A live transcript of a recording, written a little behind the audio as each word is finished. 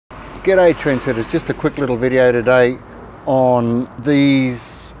G'day trendsetters, just a quick little video today on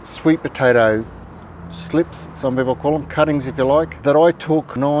these sweet potato slips, some people call them, cuttings if you like, that I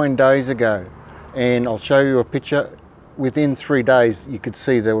took 9 days ago. And I'll show you a picture. Within 3 days you could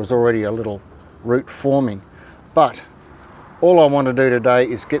see there was already a little root forming. But all I want to do today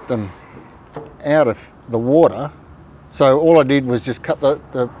is get them out of the water. So all I did was just cut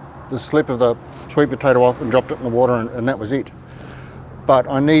the slip of the sweet potato off and dropped it in the water, and that was it. But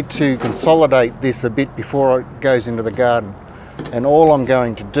I need to consolidate this a bit before it goes into the garden. And all I'm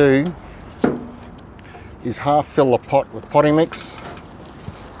going to do is half fill the pot with potting mix.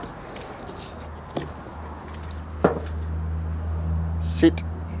 Sit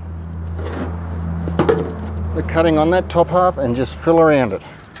the cutting on that top half and just fill around it.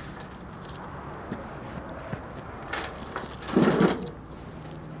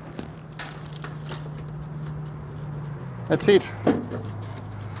 That's it.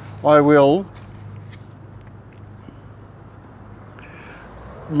 I will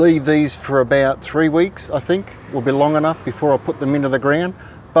leave these for about 3 weeks, I think, will be long enough before I put them into the ground.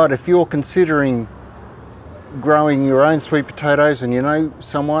 But if you're considering growing your own sweet potatoes and you know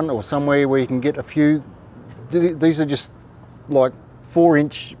someone or somewhere where you can get a few, these are just like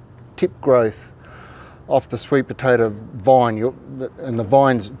 4-inch tip growth off the sweet potato vine, and the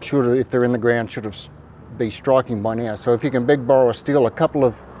vines should, if they're in the ground, should be striking by now. So if you can beg, borrow or steal a couple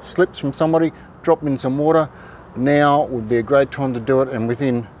of slips from somebody, drop them in some water, now would be a great time to do it, and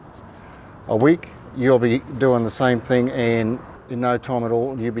within a week you'll be doing the same thing, and in no time at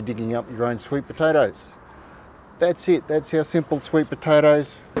all you'll be digging up your own sweet potatoes. That's it. That's how simple sweet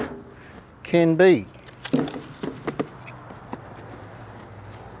potatoes can be.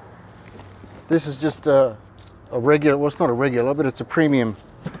 This is just a regular, well, it's not a regular, but it's a premium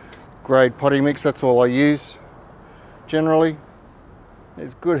grade potting mix. That's all I use generally.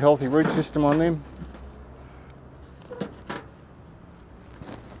 There's good healthy root system on them.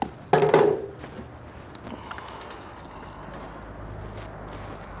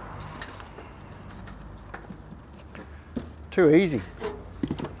 Too easy.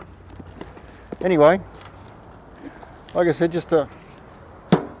 Anyway, like I said, just a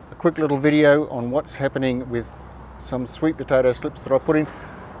quick little video on what's happening with some sweet potato slips that I put in.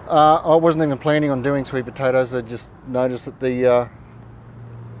 I wasn't even planning on doing sweet potatoes. I just noticed that the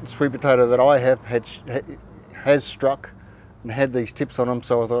sweet potato that I have has struck and had these tips on them,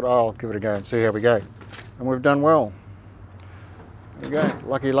 so I thought, oh, I'll give it a go and see how we go. And we've done well. There you go,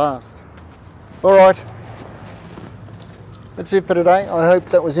 lucky last. All right, that's it for today. I hope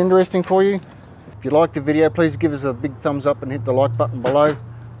that was interesting for you. If you liked the video, please give us a big thumbs up and hit the like button below.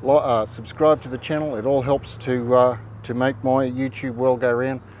 Subscribe to the channel. It all helps to make my YouTube world go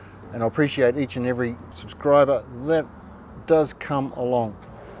round, and I appreciate each and every subscriber that does come along.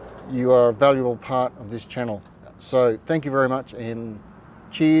 You are a valuable part of this channel. So thank you very much, and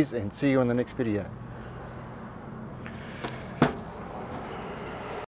cheers, and see you in the next video.